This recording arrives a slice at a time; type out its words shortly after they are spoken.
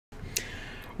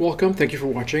Welcome, thank you for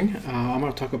watching. I'm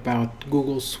going to talk about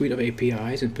Google's suite of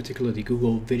APIs, in particular the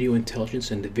Google Video Intelligence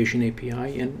and the Vision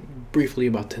API, and briefly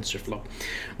about TensorFlow.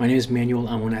 My name is Manuel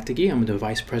Monetizing. I'm the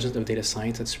Vice President of Data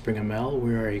Science at SpringML.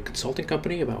 We're a consulting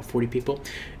company, about 40 people,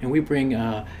 and we bring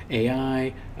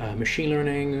AI, machine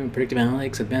learning, predictive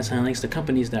analytics, advanced analytics to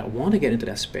companies that want to get into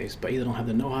that space, but either don't have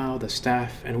the know-how, the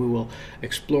staff, and we will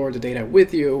explore the data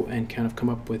with you and kind of come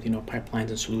up with pipelines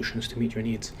and solutions to meet your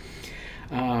needs.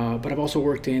 But I've also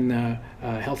worked in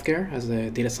healthcare as a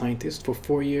data scientist for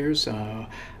 4 years,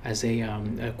 as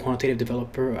a quantitative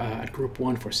developer at Group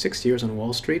 1 for 6 years on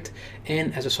Wall Street,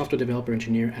 and as a software developer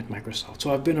engineer at Microsoft.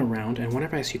 So I've been around, and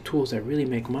whenever I see tools that really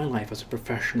make my life as a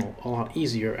professional a lot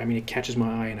easier, I mean, it catches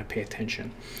my eye and I pay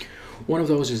attention. One of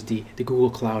those is the Google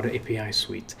Cloud API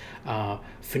suite.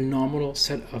 Phenomenal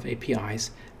set of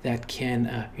APIs that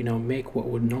can make what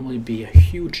would normally be a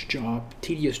huge job,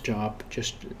 tedious job,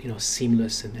 just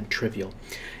seamless and trivial.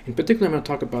 In particular, I'm going to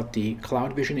talk about the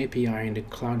Cloud Vision API and the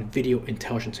Cloud Video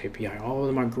Intelligence API. All of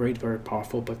them are great, very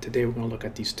powerful, but today we're going to look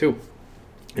at these two,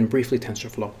 and briefly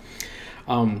TensorFlow.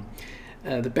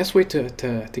 The best way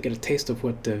to get a taste of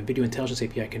what the Video Intelligence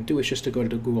API can do is just to go to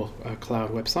the Google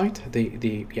Cloud website,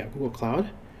 Google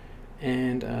Cloud,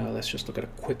 and let's just look at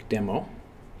a quick demo.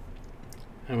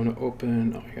 I'm going to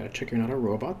open, you got to check you're not a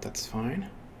robot, that's fine.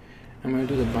 I'm going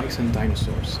to do the bikes and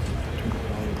dinosaurs. Turn the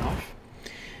volume off.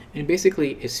 And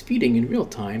basically it's feeding in real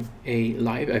time a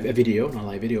video, not a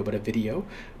live video, but a video,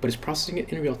 but it's processing it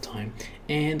in real time,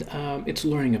 and it's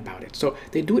learning about it. So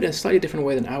they do it in a slightly different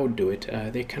way than I would do it.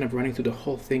 They're kind of running through the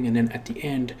whole thing and then at the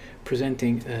end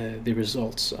presenting the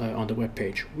results on the web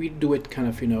page. We do it kind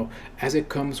of, as it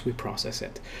comes, we process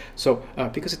it. So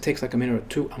because it takes like a minute or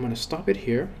two, I'm going to stop it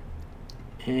here,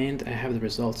 and I have the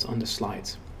results on the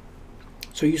slides.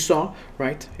 So you saw,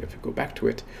 right, if you go back to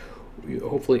it,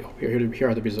 hopefully here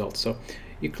are the results. So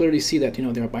you clearly see that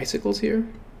there are bicycles here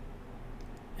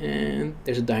and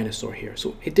there's a dinosaur here.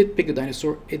 So it did pick the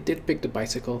dinosaur, it did pick the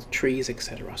bicycle, trees,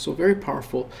 etc. So very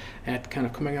powerful at kind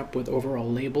of coming up with overall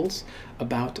labels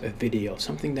about a video,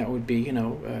 something that would be,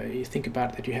 you think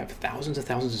about that you have thousands and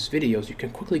thousands of videos, you can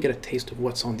quickly get a taste of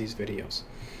what's on these videos.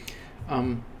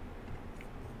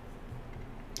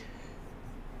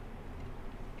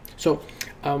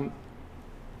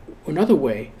 Another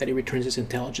way that it returns its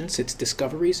intelligence, its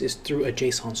discoveries, is through a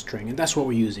JSON string, and that's what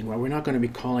we're using. Right? We're not going to be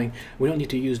calling. We don't need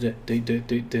to use the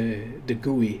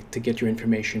GUI to get your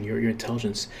information, your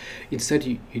intelligence. Instead,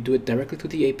 you do it directly to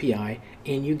the API,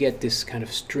 and you get this kind of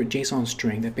JSON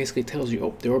string that basically tells you,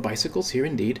 oh, there were bicycles here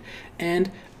indeed, and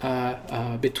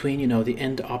between the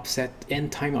end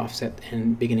time offset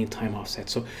and beginning time offset.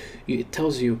 So it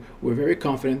tells you we're very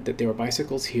confident that there were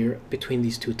bicycles here between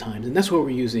these two times, and that's what we're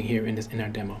using here in our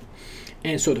demo.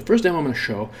 And so the first demo I'm going to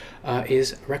show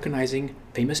is recognizing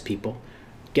famous people,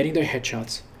 getting their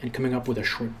headshots, and coming up with a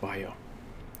short bio.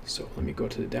 So let me go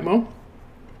to the demo.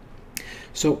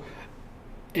 So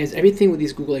as everything with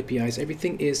these Google APIs,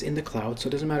 everything is in the cloud, so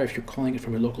it doesn't matter if you're calling it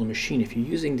from a local machine. If you're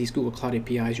using these Google Cloud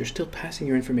APIs, you're still passing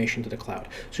your information to the cloud.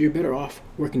 So you're better off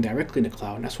working directly in the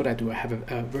cloud, and that's what I do. I have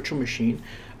a virtual machine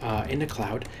in the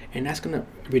cloud, and that's going to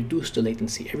reduce the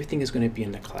latency. Everything is going to be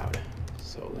in the cloud.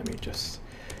 So let me just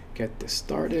get this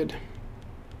started.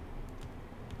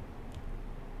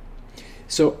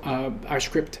 So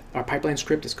our pipeline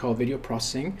script is called video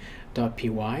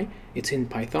processing.py. It's in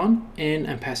Python, and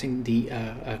I'm passing the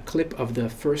clip of the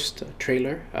first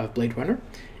trailer of Blade Runner.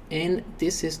 And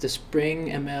this is the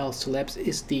SpringML Celebs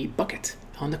is the bucket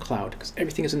on the cloud, because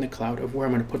everything is in the cloud of where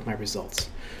I'm going to put my results.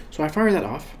 So I fire that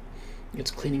off.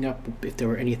 It's cleaning up if there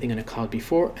were anything in the cloud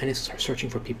before, and it's searching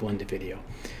for people in the video.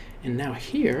 And now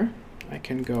here I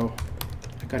can go,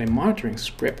 I got a monitoring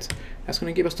script that's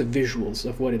going to give us the visuals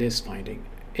of what it is finding,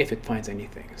 if it finds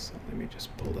anything. So let me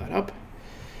just pull that up.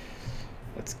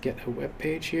 Let's get a web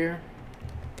page here.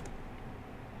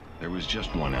 There was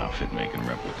just one outfit making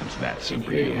replicants that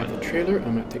superhuman. Here you have the trailer.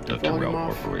 I'm going to take the volume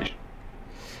off.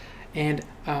 And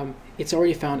it's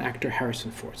already found actor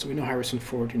Harrison Ford. So we know Harrison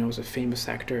Ford, is a famous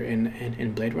actor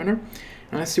in Blade Runner.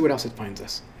 And let's see what else it finds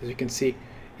us. As you can see,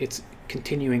 it's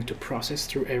continuing to process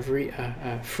through every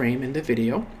frame in the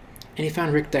video. And he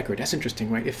found Rick Deckard. That's interesting,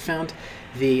 right? It found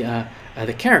the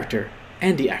character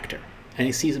and the actor, and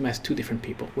he sees them as two different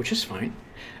people, which is fine.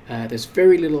 There's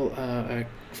very little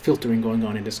filtering going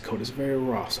on in this code. It's very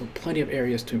raw, so plenty of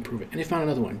areas to improve it. And he found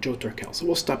another one, Joe Turkel. So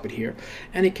we'll stop it here,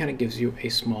 and it kind of gives you a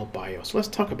small bio. So let's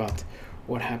talk about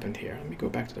what happened here. Let me go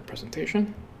back to the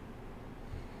presentation.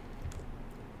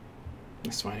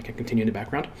 That's fine, I can continue in the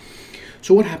background.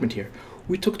 So what happened here?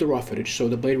 We took the raw footage, so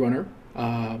the Blade Runner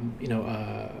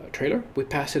trailer. We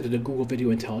pass it to the Google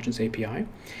Video Intelligence API.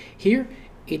 Here,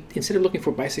 instead of looking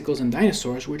for bicycles and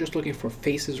dinosaurs, we're just looking for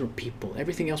faces or people.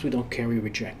 Everything else we don't care, we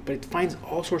reject. But it finds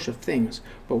all sorts of things,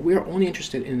 but we're only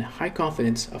interested in high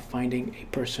confidence of finding a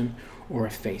person or a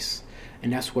face.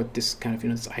 And that's what this kind of,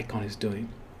 this icon is doing.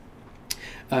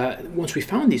 Once we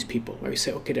found these people, right, we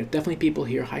say, okay, there are definitely people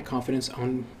here, high confidence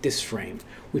on this frame.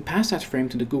 We pass that frame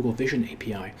to the Google Vision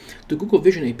API. The Google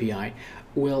Vision API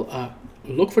will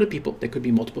look for the people. There could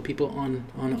be multiple people on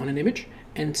an image,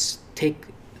 and take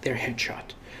their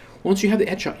headshot. Once you have the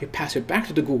headshot, you pass it back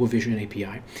to the Google Vision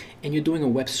API, and you're doing a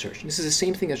web search. This is the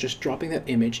same thing as just dropping that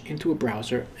image into a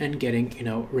browser and getting,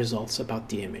 results about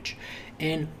the image.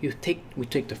 And we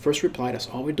take the first reply. That's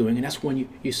all we're doing, and that's when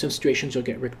you some situations you'll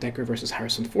get Rick Decker versus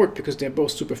Harrison Ford, because they're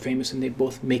both super famous and they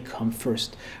both may come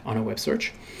first on a web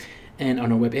search and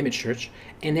on a web image search.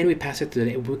 And then we pass it to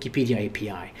the Wikipedia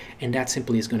API, and that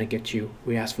simply is going to get you,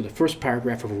 we ask for the first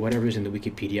paragraph of whatever is in the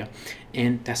Wikipedia,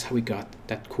 and that's how we got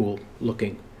that cool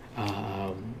looking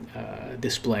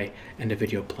display and the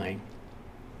video playing.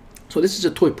 So this is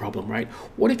a toy problem, right?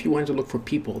 What if you wanted to look for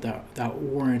people that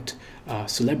weren't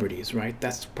celebrities, right?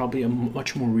 That's probably a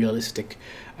much more realistic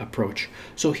approach.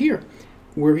 So here,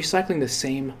 we're recycling the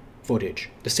same footage,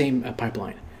 the same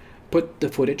pipeline. Put the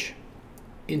footage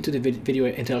into the Video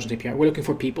Intelligence API. We're looking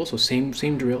for people, so same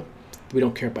drill. We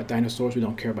don't care about dinosaurs, we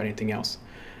don't care about anything else.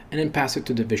 And then pass it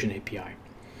to the Vision API.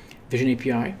 Vision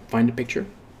API, find the picture,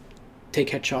 take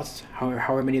headshots,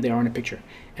 however many there are in a picture.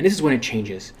 And this is when it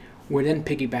changes. We're then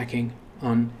piggybacking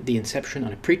on the Inception,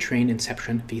 on a pre-trained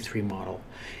Inception v3 model.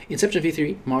 Inception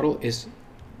v3 model is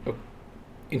an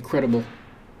incredible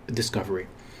discovery.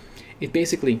 It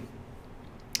basically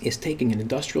is taking an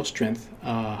industrial strength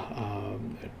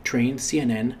trained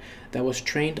CNN that was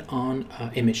trained on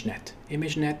ImageNet.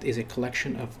 ImageNet is a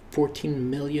collection of 14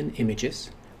 million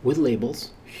images with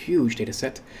labels, huge data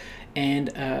set,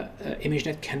 and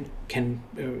ImageNet can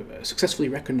successfully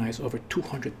recognize over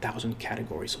 200,000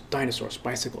 categories, so dinosaurs,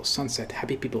 bicycles, sunset,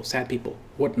 happy people, sad people,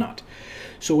 whatnot.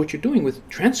 So what you're doing with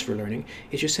transfer learning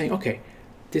is you're saying, okay,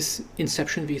 this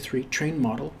Inception v3 trained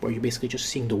model, where you're basically just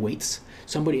seeing the weights,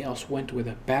 somebody else went with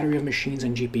a battery of machines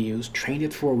and GPUs, trained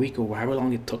it for a week or however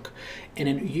long it took, and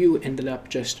then you ended up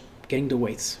just getting the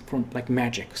weights from like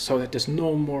magic, so that there's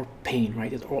no more pain,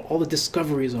 right? All the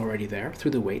discovery is already there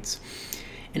through the weights.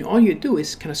 And all you do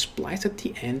is kind of splice at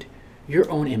the end your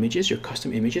own images, your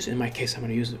custom images. In my case, I'm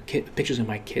going to use pictures of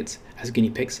my kids as guinea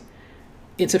pigs.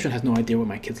 Inception has no idea what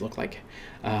my kids look like.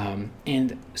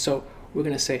 And so we're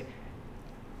going to say,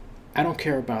 I don't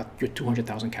care about your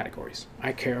 200,000 categories.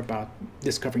 I care about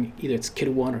discovering either it's kid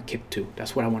 1 or kid 2.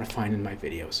 That's what I want to find in my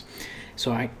videos.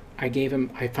 So I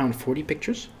found 40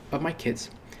 pictures of my kids.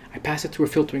 I passed it through a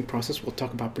filtering process we'll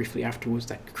talk about briefly afterwards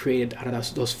that created, out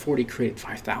of those 40, created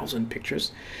 5,000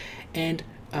 pictures. And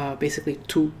basically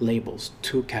 2 labels,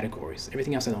 2 categories.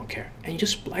 Everything else I don't care. And you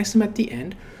just splice them at the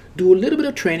end, do a little bit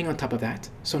of training on top of that.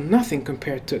 So nothing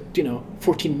compared to,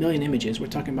 14 million images. We're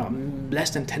talking about less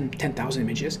than 10,000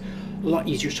 images. A lot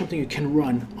easier, something you can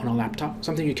run on a laptop,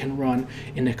 something you can run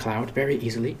in the cloud very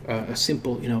easily. A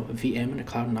simple, VM in the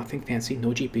cloud, nothing fancy,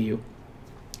 no GPU.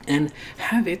 And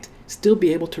have it still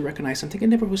be able to recognize something it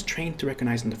never was trained to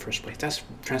recognize in the first place. That's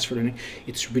transfer learning.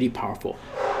 It's really powerful.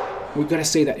 We've got to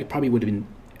say that it probably would have been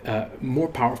more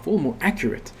powerful, more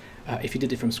accurate if you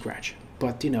did it from scratch.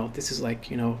 But, this is like,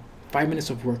 5 minutes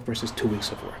of work versus 2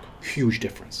 weeks of work. Huge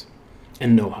difference.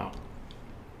 And know-how.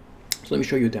 So let me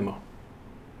show you a demo.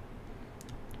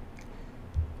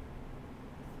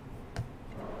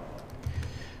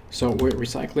 So we're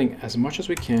recycling as much as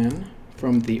we can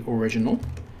from the original.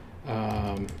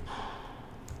 I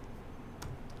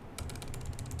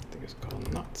think it's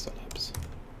called not celebs.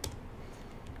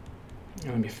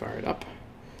 Let me fire it up.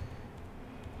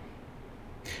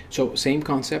 So same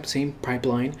concept, same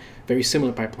pipeline, very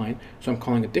similar pipeline. So I'm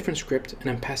calling a different script, and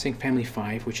I'm passing family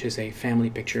 5, which is a family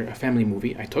picture, a family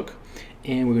movie I took,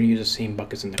 and we're going to use the same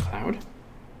buckets in the cloud.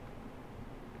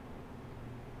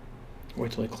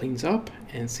 Wait till it cleans up,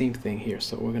 and same thing here.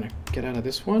 So we're going to get out of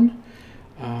this one.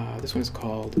 This one is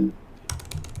called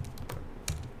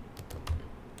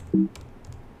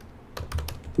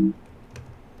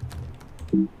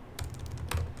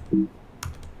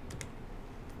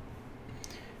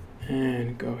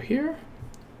and go here,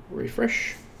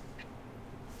 refresh,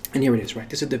 and here it is, right?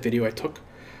 This is the video I took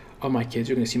of my kids.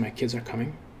 You're going to see my kids are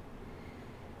coming.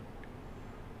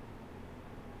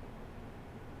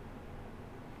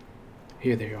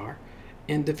 Here they are.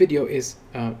 And the video is,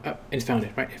 it found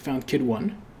it, right? It found kid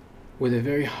 1 with a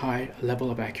very high level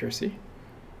of accuracy.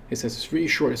 It says it's really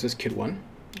short, it says kid 1.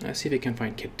 Let's see if it can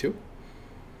find kid 2.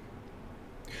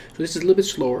 So this is a little bit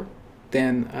slower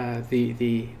than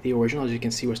the original. As you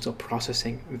can see, we're still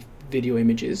processing video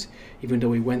images, even though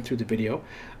we went through the video,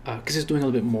 because it's doing a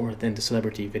little bit more than the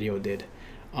celebrity video did.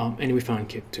 And we found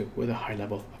Kid 2 with a high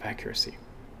level of accuracy.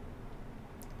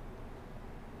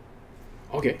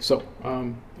 Okay, so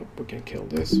we can kill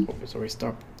this. Oh, it's already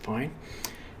stopped. Fine.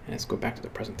 And let's go back to the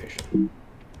presentation.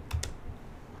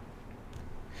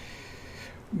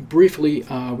 Briefly,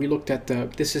 we looked at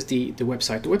this is the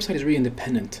website. The website is really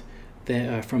independent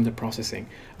from the processing.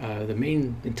 The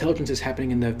main intelligence is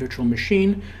happening in the virtual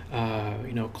machine,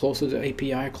 close to the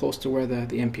API, close to where the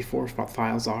MP4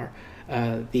 files are.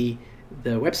 The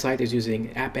website is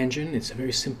using App Engine. It's a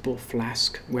very simple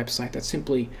Flask website that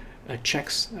simply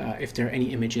checks if there are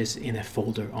any images in a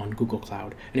folder on Google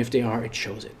Cloud, and if they are, it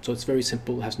shows it. So it's very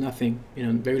simple, has nothing,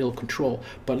 very little control,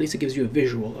 but at least it gives you a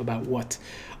visual about what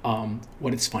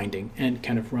it's finding, and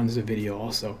kind of runs the video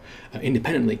also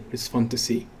independently. It's fun to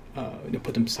see,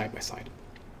 put them side by side.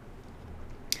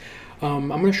 I'm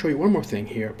going to show you one more thing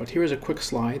here, but here is a quick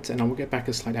slide, and I will get back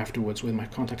to the slide afterwards with my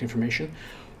contact information.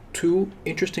 2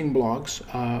 interesting blogs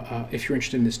if you're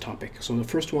interested in this topic. So the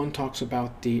first one talks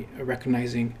about the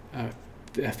recognizing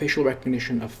facial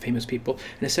recognition of famous people,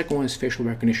 and the second one is facial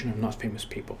recognition of not famous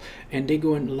people, and they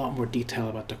go in a lot more detail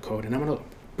about the code, and I'm going to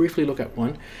briefly look at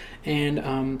one. And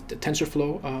the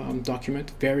TensorFlow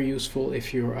document, very useful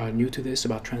if you're new to this,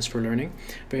 about transfer learning,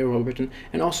 very well written,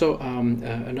 and also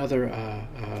another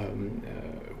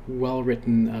well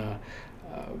written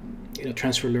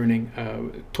transfer learning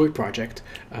toy project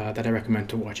that I recommend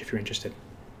to watch if you're interested.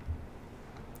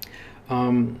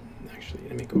 Actually,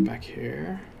 let me go back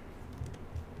here.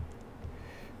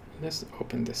 Let's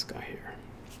open this guy here.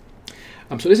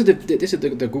 So this is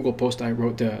the Google post I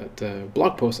wrote, the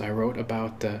blog post I wrote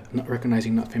about not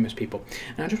recognizing not famous people,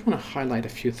 and I just want to highlight a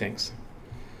few things.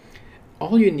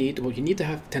 All you need, well, you need to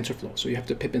have TensorFlow, so you have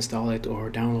to pip install it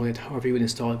or download it, however you would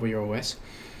install it with your OS.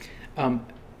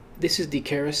 This is the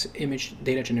Keras image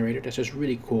data generator. That's just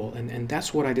really cool, and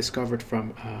that's what I discovered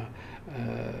from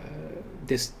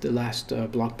the last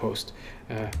blog post.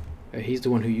 He's the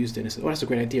one who used it and said, oh, that's a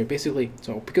great idea. Basically,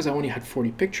 so because I only had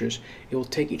 40 pictures, it will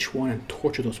take each one and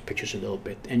torture those pictures a little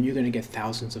bit, and you're going to get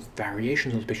thousands of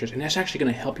variations of those pictures, and that's actually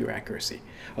going to help your accuracy.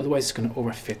 Otherwise, it's going to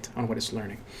overfit on what it's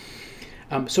learning.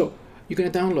 So you're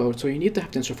going to download, so you need to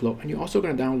have TensorFlow, and you're also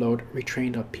going to download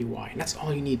retrain.py, and that's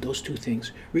all you need, those 2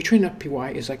 things.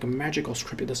 Retrain.py is like a magical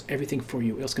script. It does everything for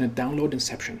you. It's going to download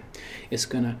Inception. It's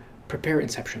going to prepare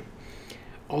Inception.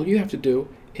 All you have to do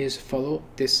is follow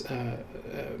this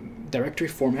directory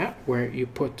format where you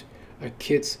put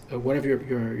kids, whatever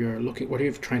you're looking, whatever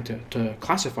you're trying to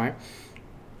classify,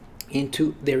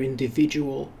 into their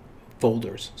individual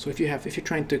folders. So if you're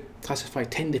trying to classify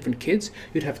 10 different kids,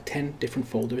 you'd have 10 different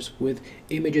folders with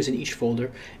images in each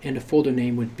folder, and the folder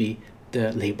name would be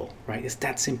the label, right? It's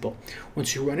that simple.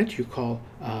 Once you run it, you call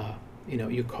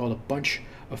you call a bunch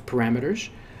of parameters.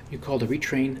 You call the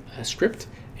retrain script,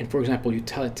 and for example, you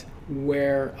tell it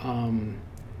where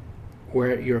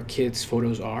your kids'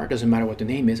 photos are. Doesn't matter what the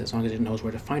name is, as long as it knows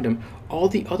where to find them. All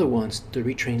the other ones, the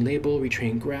retrain label,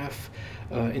 retrain graph,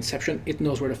 Inception, it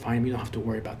knows where to find them. You don't have to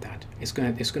worry about that. It's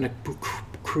gonna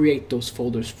create those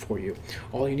folders for you.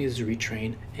 All you need is a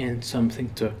retrain and something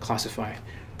to classify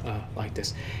like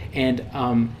this, and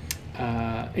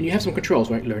you have some controls,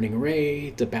 right? Learning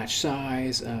rate, the batch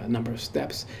size, number of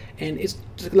steps, and it's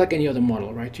just like any other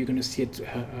model, right? You're going to see it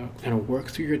kind of work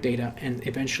through your data, and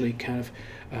eventually kind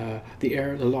of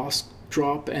the loss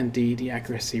drop and the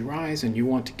accuracy rise, and you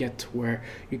want to get to where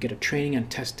you get a training and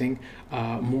testing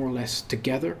more or less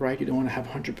together, right? You don't want to have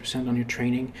 100% on your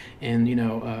training and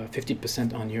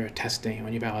 50% on your testing,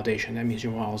 on your validation. That means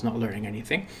your model is not learning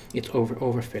anything. It's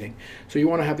overfitting. So you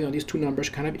want to have these 2 numbers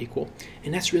kind of equal,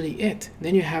 and that's really it.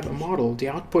 Then you have a model. The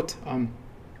output,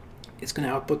 it's going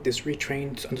to output this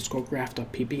retrained underscore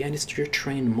graph.pb, and it's your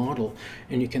trained model,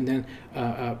 and you can then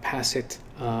pass it.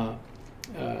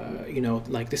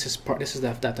 Like this is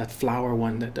that flower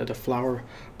one, the flower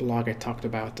blog I talked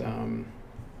about.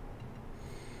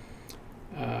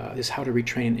 This how to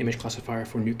retrain an image classifier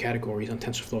for new categories on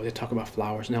TensorFlow. They talk about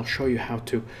flowers, and I'll show you how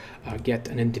to get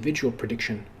an individual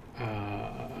prediction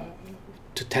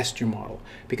to test your model,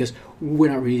 because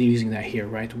we're not really using that here,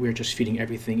 right? We're just feeding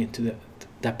everything into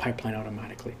that pipeline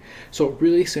automatically. So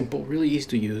really simple, really easy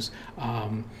to use.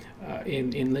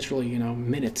 In literally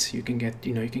minutes you can get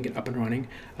up and running.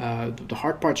 The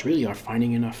hard parts really are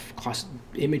finding enough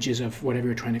images of whatever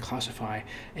you're trying to classify,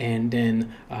 and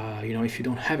then if you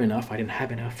don't have enough, I didn't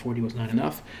have enough, 40 was not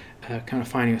enough, kind of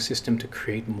finding a system to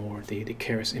create more, the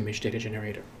Keras image data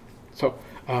generator. So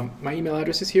my email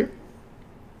address is here.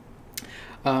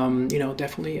 you know,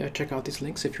 definitely check out these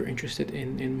links if you're interested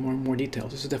in more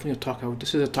details. This is definitely a talk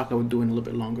I would do in a little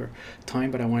bit longer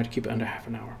time, but I wanted to keep it under half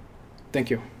an hour. Thank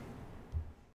you.